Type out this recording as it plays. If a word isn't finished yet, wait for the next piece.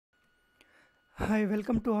Hi,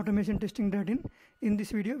 welcome to automationtesting.in. In this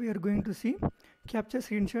video, we are going to see capture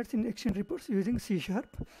screenshots in Exchange reports using C#.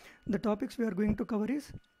 The topics we are going to cover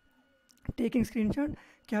is taking screenshot,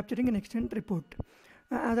 capturing an Exchange report.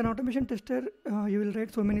 As an automation tester, you will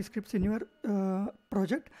write so many scripts in your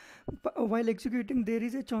project. While executing, there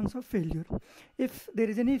is a chance of failure. If there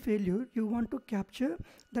is any failure, you want to capture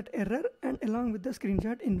that error and along with the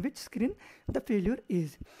screenshot in which screen the failure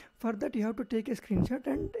is. For that, you have to take a screenshot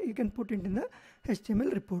and you can put it in the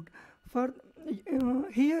HTML report. For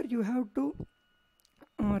here, you have to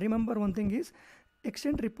remember one thing is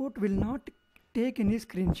Exchange report will not take any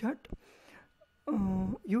screenshot.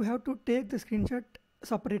 You have to take the screenshot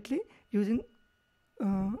separately using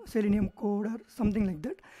Selenium code or something like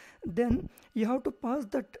that. Then you have to pass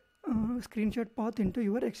that screenshot path into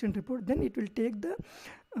your Exchange report. Then it will take the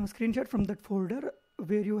screenshot from that folder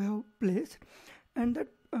where you have placed, and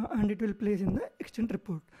it will place in the Exchange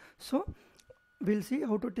report. So we'll see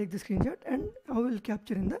how to take the screenshot and how we'll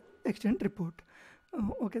capture in the Exchange report.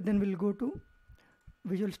 Okay, then we'll go to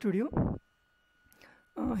Visual Studio.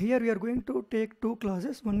 Here we are going to take two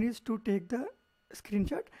classes. One is to take the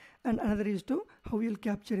screenshot and another is to how you'll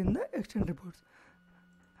capture in the Exchange reports.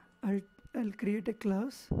 I'll create a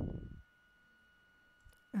class,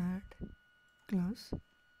 add class,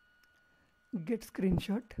 get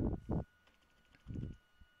screenshot,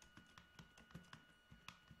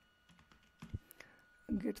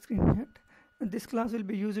 and this class will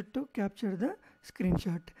be used to capture the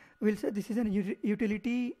screenshot. We'll say this is an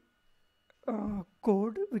utility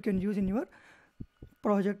code we can use in your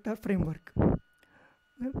project or framework.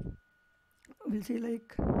 We'll see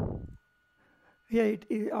like here it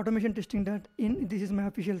is automationtesting.in. This is my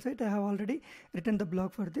official site. I have already written the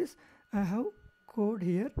blog for this. I have code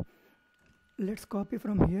here. Let's copy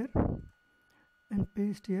from here and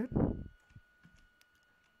paste here.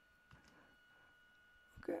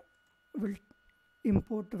 Okay, we'll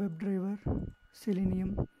import WebDriver,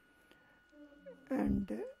 Selenium,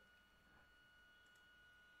 and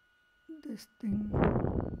this thing.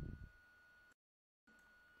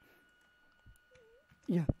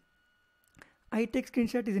 Yeah, I take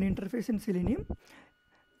screenshot is an interface in Selenium,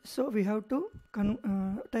 so we have to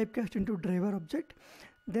typecast into driver object.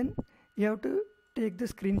 Then you have to take the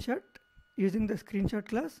screenshot using the screenshot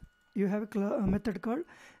class. You have a method called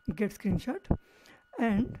get screenshot,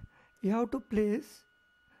 and you have to place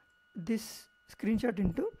this screenshot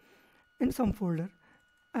in some folder.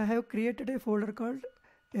 I have created a folder called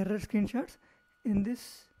error screenshots in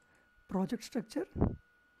this project structure.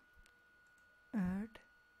 Add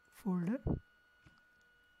folder.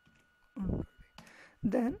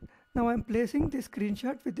 Then now I'm placing this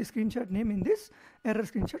screenshot with the screenshot name in this error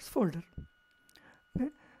screenshots folder. Okay.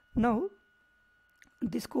 Now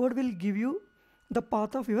this code will give you the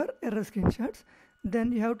path of your error screenshots.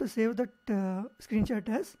 Then you have to save that screenshot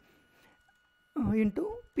as into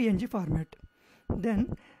PNG format.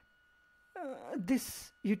 Then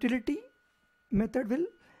this utility method will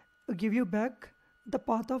give you back the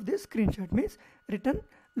path of this screenshot, means return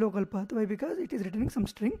local path. Why? Because it is returning some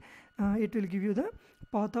string. It will give you the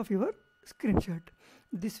path of your screenshot.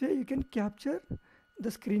 This way you can capture the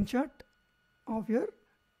screenshot of your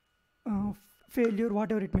failure,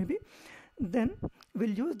 whatever it may be. Then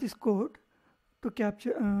we'll use this code to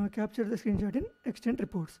capture the screenshot in Exchange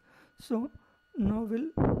reports. So now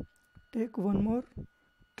we'll take one more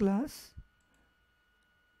class,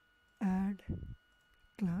 add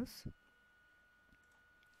class.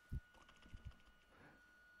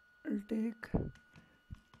 I'll take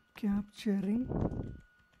capturing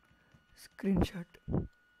screenshot.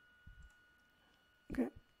 Okay,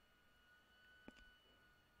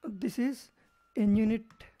 this is NUnit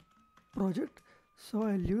project, so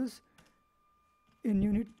I'll use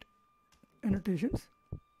NUnit annotations.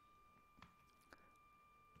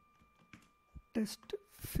 Test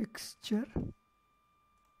fixture.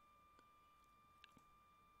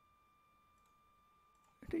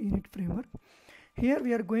 Unit framework. Here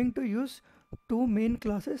we are going to use two main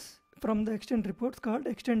classes from the Exchange reports called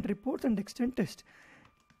Exchange reports and Exchange test.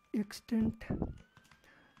 Exchange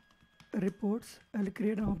reports, I'll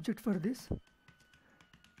create an object for this.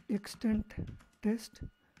 Exchange test,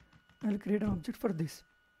 I'll create an object for this.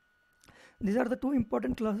 These are the two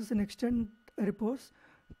important classes in Exchange reports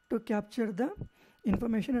to capture the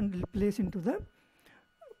information and place into the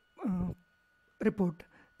report.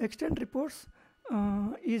 Exchange reports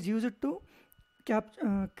is used to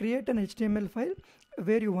create an HTML file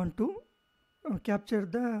where you want to capture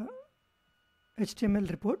the HTML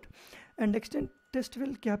report, and Exchange test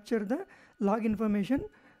will capture the log information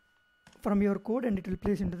from your code and it will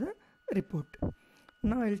place into the report.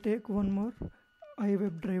 Now I'll take one more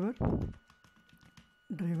iWebdriver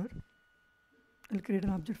driver. I'll create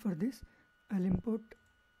an object for this. I'll import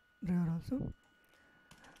driver also.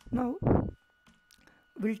 Now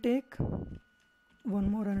we'll take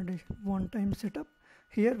one more annotation, one time setup.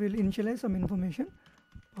 Here we'll initialize some information,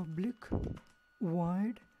 public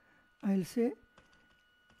void, I'll say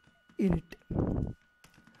init.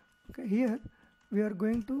 Okay, here we are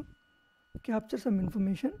going to capture some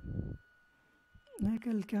information, like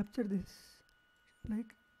I'll capture this,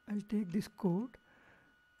 like I'll take this code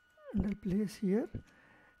and I'll place here.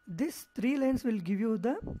 This 3 lines will give you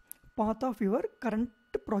the path of your current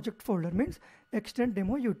project folder, means extend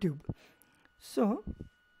demo YouTube. So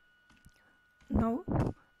now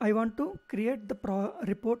I want to create the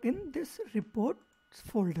report in this reports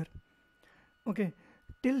folder. Okay,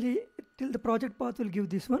 till the project path will give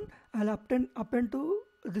this one. I'll append to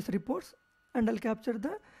this reports and I'll capture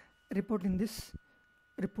the report in this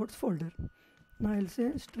reports folder. Now I'll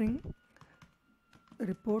say string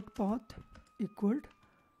report path equaled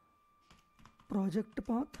project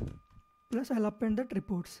path plus I'll append that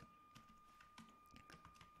reports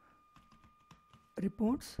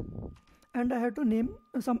and I have to name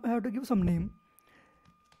I have to give some name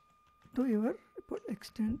to your report,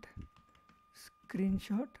 extend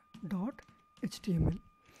screenshot.html.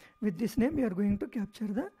 With this name we are going to capture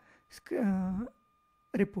the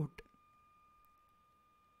report.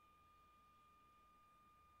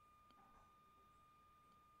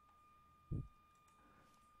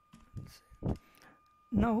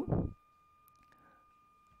 Now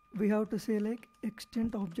we have to say like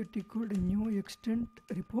extend object equal to new extend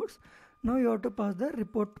reports. Now you have to pass the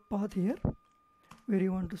report path here where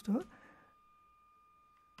you want to store.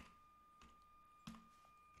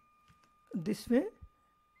 This way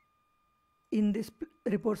in this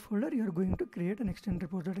reports folder you are going to create an extend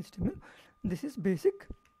report.html. This is basic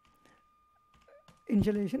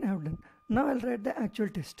initialization I have done. Now I'll write the actual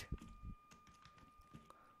test.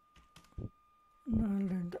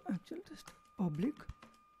 Public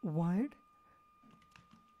void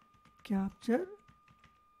capture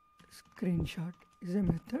screenshot is a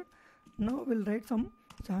method. Now we'll write some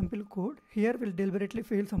sample code. Here we'll deliberately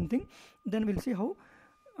fail something, then we'll see how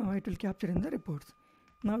it will capture in the reports.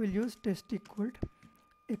 Now we'll use test equal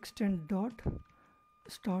extend dot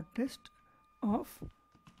start test of,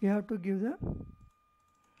 you have to give the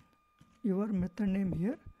your method name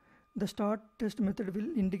here. The start test method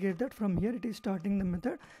will indicate that from here it is starting the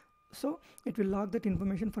method, so it will log that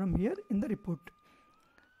information from here in the report.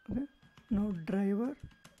 Okay. Now driver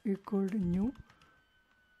equal to new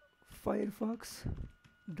Firefox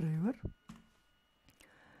driver,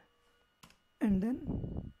 and then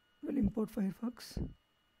we'll import Firefox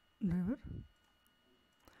driver.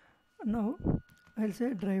 Now I'll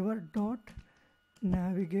say driver dot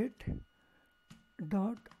navigate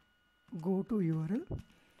dot go to URL,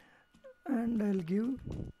 and I'll give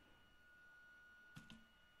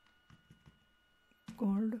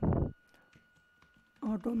called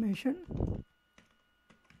automation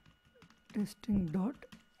testing dot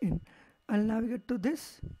in. I'll navigate to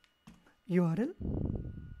this URL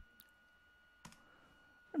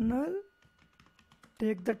and I'll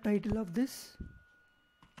take the title of this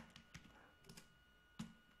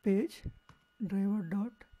page, driver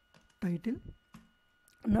dot title.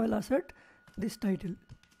 Now I'll assert this title.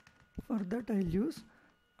 For that I'll use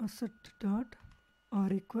assert dot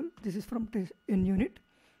r equal, this is from in unit.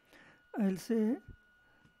 I'll say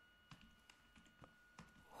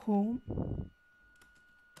home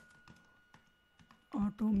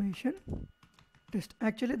automation test.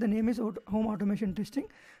 Actually the name is home automation testing,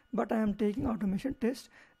 but I am taking automation test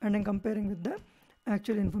and I'm comparing with the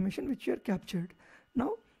actual information which you are captured.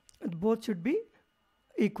 Now both should be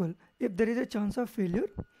equal. If there is a chance of failure,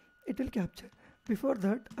 it will capture. Before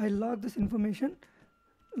that I log this information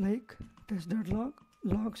like test.log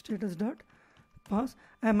log status dot pass.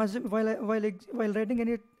 I am assuming while writing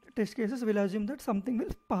any test cases, we'll assume that something will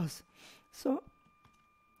pass. So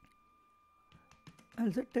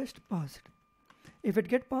I'll say test passed. If it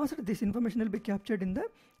get passed, this information will be captured in the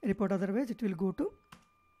report. Otherwise, it will go to.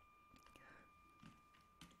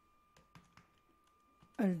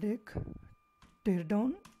 I'll take tear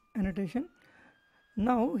down annotation.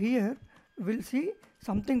 Now here we'll see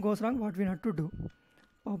something goes wrong. What we have to do?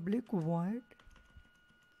 Public void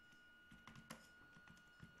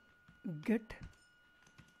get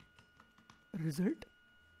result.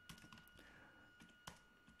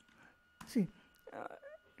 See,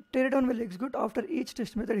 teardown will execute after each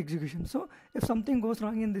test method execution. So if something goes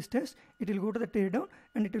wrong in this test, it will go to the teardown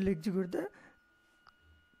and it will execute the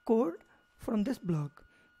code from this block.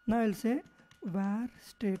 Now I'll say var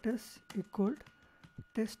status equal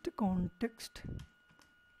test context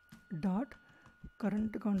dot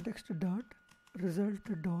current context dot result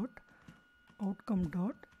dot outcome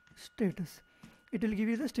dot status. It will give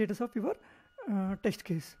you the status of your test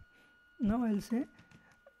case. Now I'll say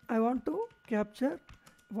I want to capture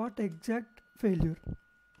what exact failure.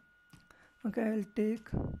 Okay, I'll take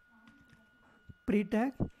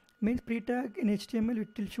pre-tag. Means pre-tag in HTML, it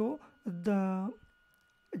will show the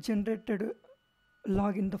generated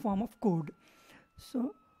log in the form of code.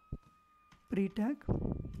 So pre-tag,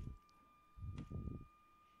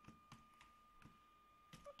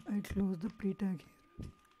 I close the pre-tag here,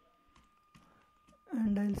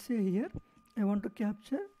 and I'll say here I want to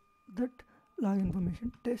capture that log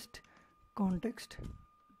information. Test context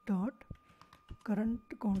dot current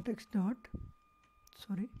context dot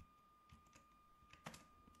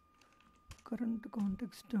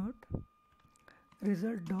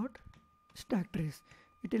result dot stack trace.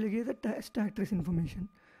 It will give the stack trace information.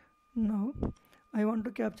 Now I want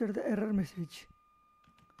to capture the error message,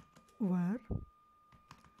 where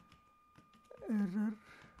error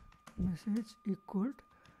message equal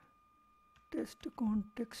test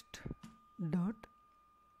context dot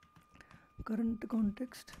current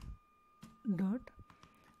context dot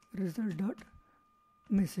result dot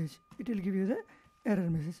message. It will give you the error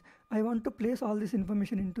message. I want to place all this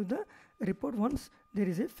information into the report once there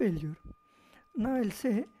is a failure. Now I'll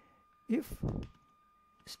say if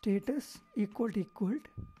status equal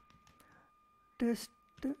test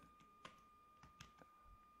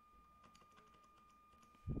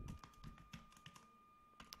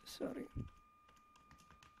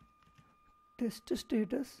test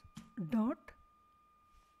status dot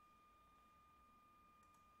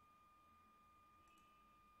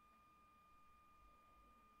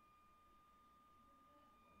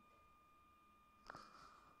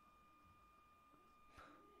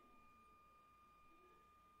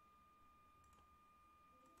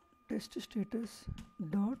test status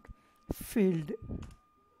dot failed.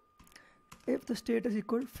 If the status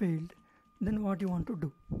equal failed, then what you want to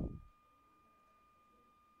do?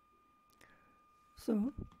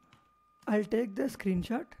 So I'll take the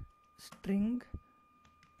screenshot, string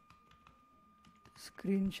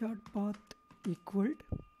screenshot path equaled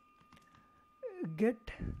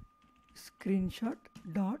get screenshot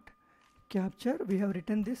dot capture. We have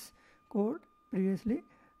written this code previously.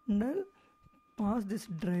 Now pass this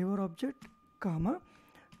driver object, comma.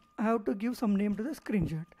 I have to give some name to the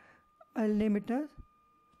screenshot. I'll name it as,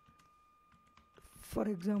 for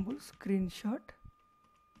example, screenshot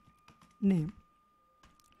name.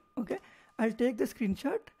 Okay, I'll take the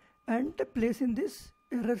screenshot and place in this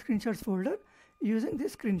error screenshots folder using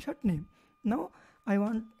this screenshot name. Now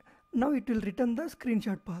it will return the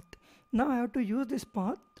screenshot path. Now I have to use this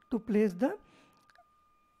path to place the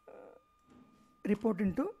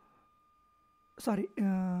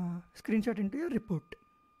screenshot into your report.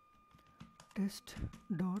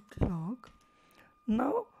 Test.log.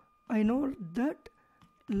 Now I know that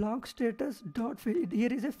log status dot fail.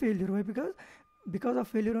 Here is a failure. Why? Because of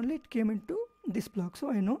failure only it came into this block. So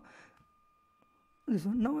I know this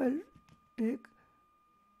one. Now I'll take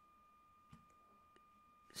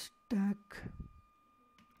stack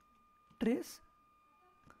trace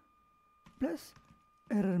plus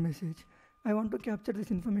error message. I want to capture this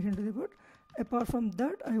information to the report. Apart from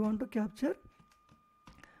that, I want to capture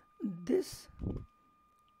this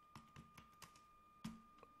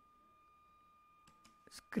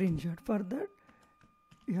screenshot. For that,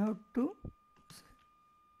 you have to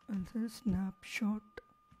say snapshot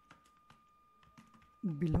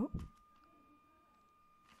below.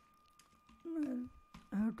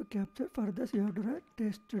 I have to capture. For this, you have to write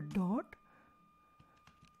test dot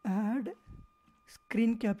add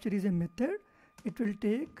screen capture is a method. It will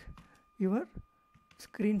take your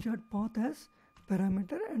screenshot path as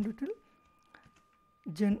parameter and it will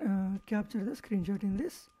capture the screenshot in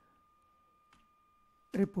this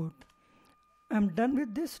report. I'm done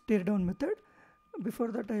with this teardown method. Before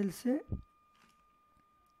that, I'll say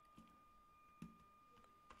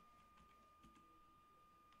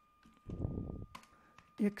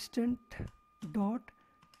extent dot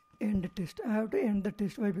end test. I have to end the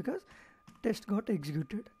test. Why? Because test got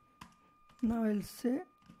executed. Now I'll say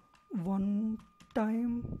one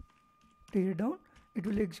time teardown. It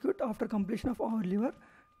will execute after completion of all your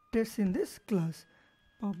tests in this class.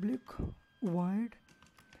 Public void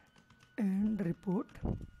end report.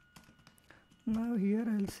 Now here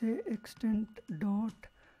I'll say extent dot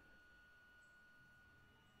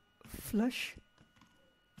flush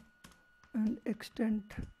and extent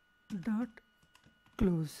dot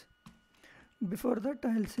close. Before that,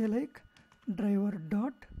 I'll say like driver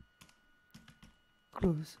dot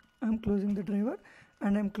close. I'm closing the driver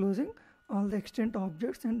and I'm closing all the extent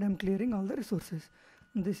objects and I'm clearing all the resources.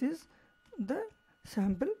 This is the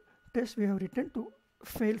sample test we have written to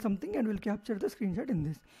fail something, and we'll capture the screenshot in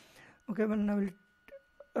this. Okay, well now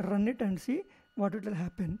we'll run it and see what it will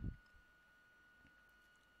happen.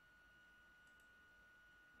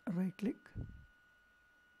 Right click,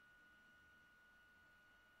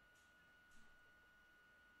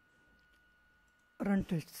 run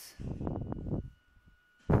tests.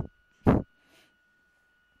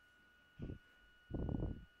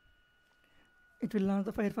 It will launch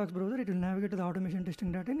the Firefox browser, it will navigate to the automation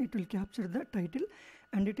testing.in, it will capture the title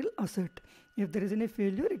and it will assert. If there is any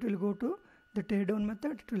failure, it will go to the teardown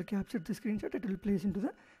method, it will capture the screenshot, it will place into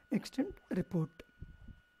the extent report.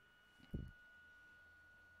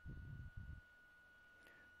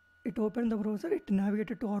 It opened the browser, it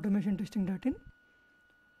navigated to automation testing.in.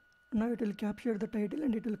 Now it will capture the title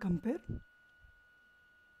and it will compare.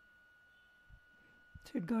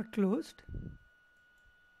 So it got closed.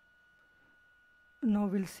 Now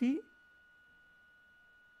we'll see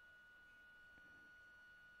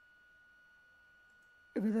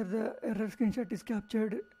whether the error screenshot is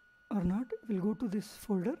captured or not. We'll go to this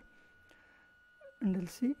folder and we'll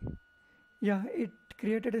see. Yeah, it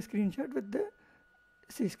created a screenshot with the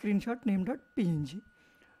screenshot name.png.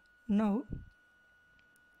 Now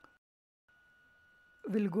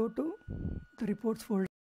we'll go to the reports folder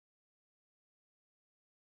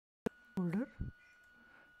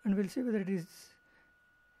and we'll see whether it is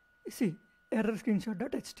error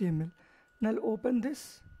screenshot.html. Now I'll open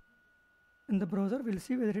this in the browser. We'll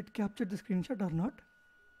see whether it captured the screenshot or not.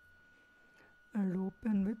 I'll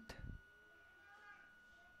open with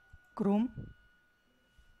Chrome.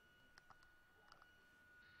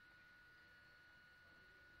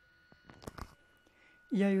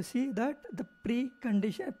 Yeah, you see that the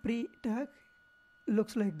pre-tag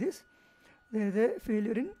looks like this. There is a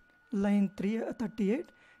failure in line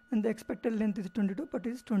 38 and the expected length is 22 but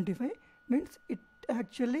it is 25, means it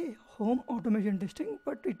actually home automation testing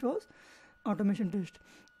but it was automation test.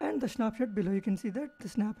 And the snapshot below, you can see that the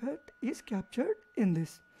snapshot is captured in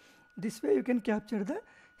this. This way you can capture the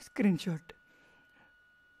screenshot.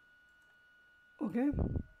 Okay.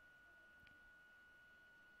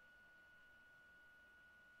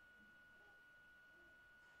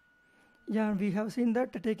 Yeah, we have seen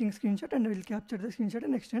that taking screenshot, and we'll capture the screenshot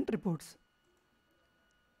and extend reports.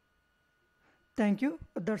 Thank you.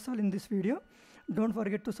 That's all in this video. Don't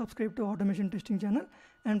forget to subscribe to Automation Testing channel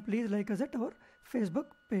and please like us at our Facebook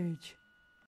page.